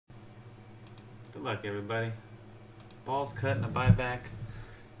Good luck, everybody. Balls cut and a buyback.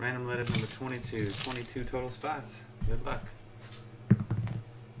 Random letter number 22. 22 total spots. Good luck.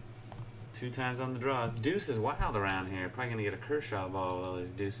 2 times on the draws. Deuce is wild around here. Probably going to get a Kershaw ball with all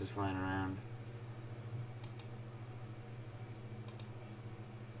these deuces flying around.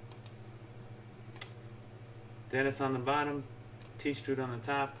 Dennis on the bottom. T-Street on the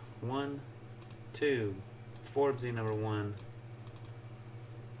top. 1, 2. Forbesy number 1.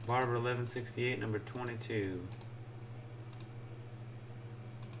 Barber 1168 number 22.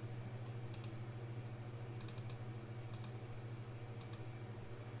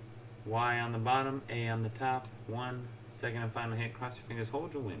 Y on the bottom, A on the top. 1. Second and final hit. Cross your fingers.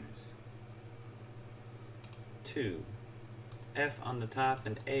 Hold your winners. 2. F on the top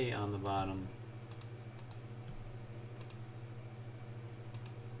and A on the bottom.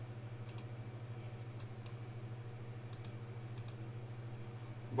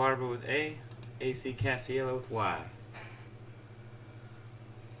 Barber with A. AC Casiello with Y.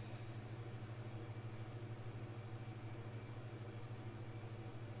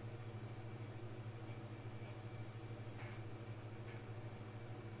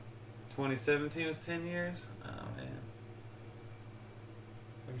 (2017) was 10 years? Oh man.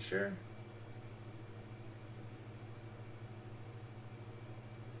 Are you sure?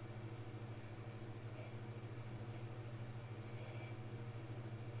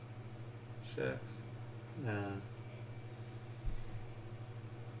 Shucks. Nah.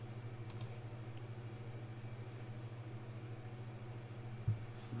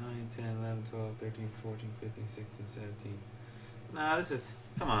 9, 10, 11, 12, 13, 14, 15, 16, 17. Nah, this is,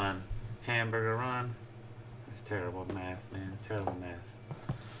 come on, hamburger run. That's terrible math, man. Terrible math.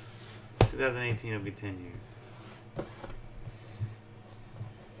 2018 will be 10 years.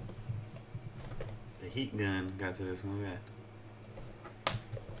 The heat gun got to this one. Look at that.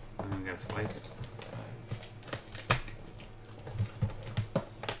 I gotta slice it.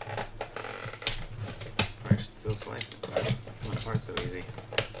 I should still slice it. My part's so easy.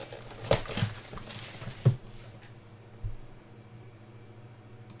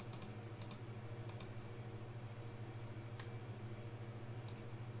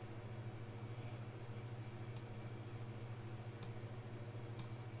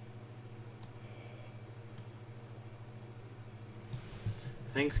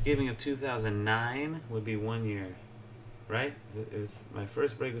 Thanksgiving of 2009 would be 1 year, right? It was, my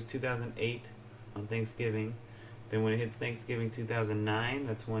first break was 2008 on Thanksgiving. Then when it hits Thanksgiving 2009,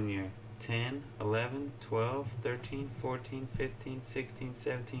 that's 1 year. 10, 11, 12, 13, 14, 15, 16,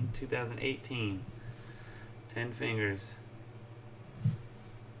 17, 2018. 10 fingers.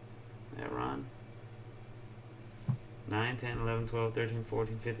 Yeah, Ron? 9, 10, 11, 12, 13,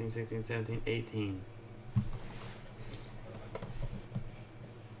 14, 15, 16, 17, 18.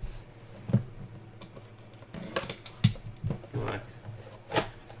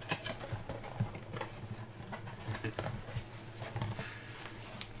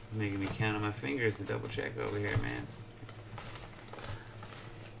 Making me count on my fingers to double check over here, man.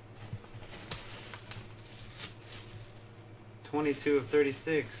 (22 of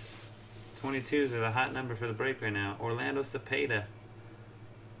 36). 22s are the hot number for the break right now. Orlando Cepeda.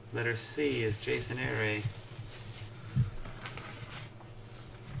 Letter C is Jason Aray.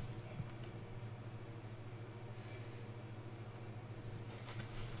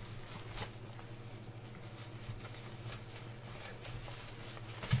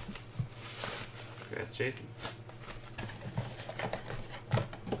 Congrats, Jason.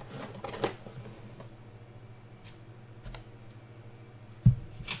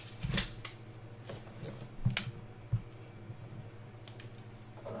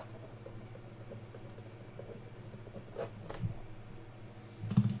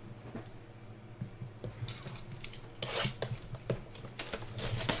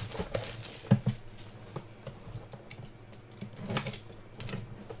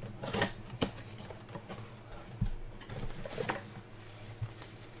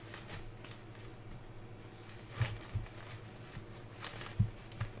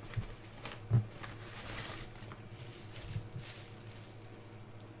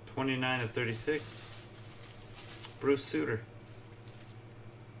 (29 of 36). Bruce Sutter.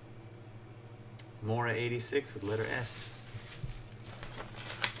 Mora 86 with letter S.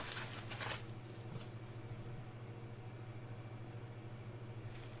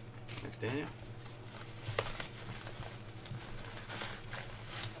 That's Daniel.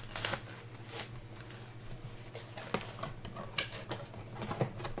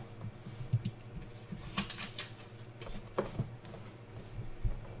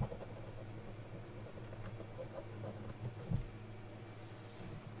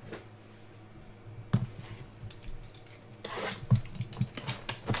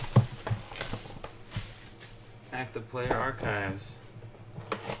 Active player archives.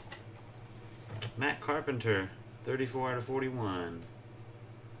 Matt Carpenter, 34 out of 41.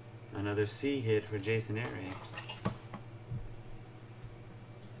 Another C hit for Jason Airy.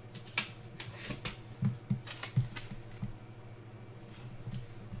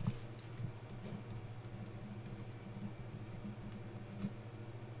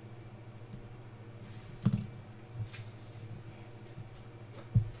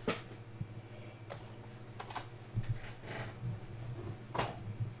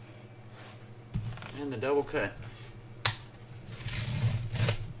 And the double cut.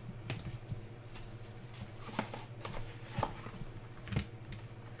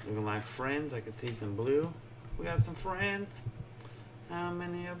 Looking like friends. I could see some blue. We got some friends. How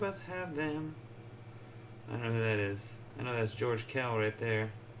many of us have them? I don't know who that is. I know that's George Kell right there.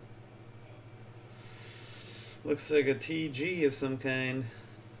 Looks like a TG of some kind.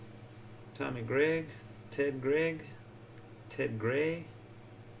 Tommy Gregg, Ted Gregg, Ted Gray.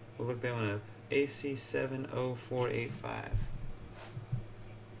 We'll look that one up. AC70485.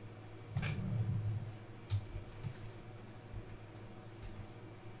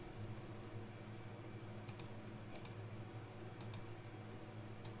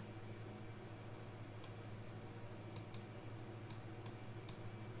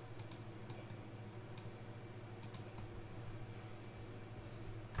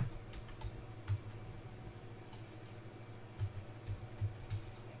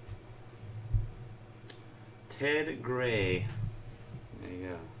 Ted Gray. There you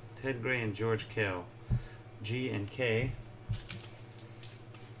go. Ted Gray and George Kell. G and K.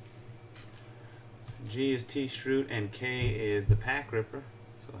 G is T. Schrute and K is the Pack Ripper.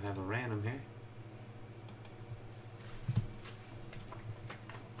 So I'll have a random here.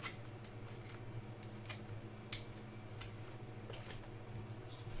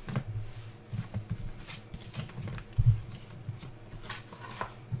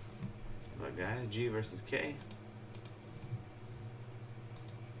 Look, guys, G versus K.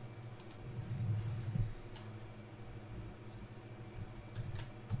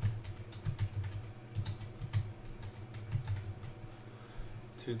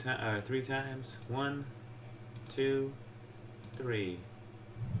 Three times. 1, 2, 3.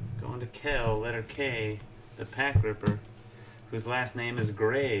 Going to Kell, letter K, the Pack Ripper, whose last name is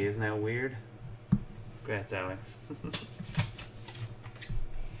Gray. Isn't that weird? Congrats, Alex. The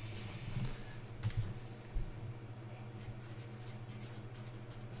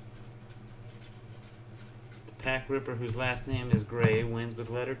Pack Ripper, whose last name is Gray, wins with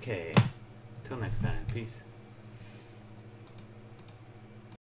letter K. Till next time. Peace.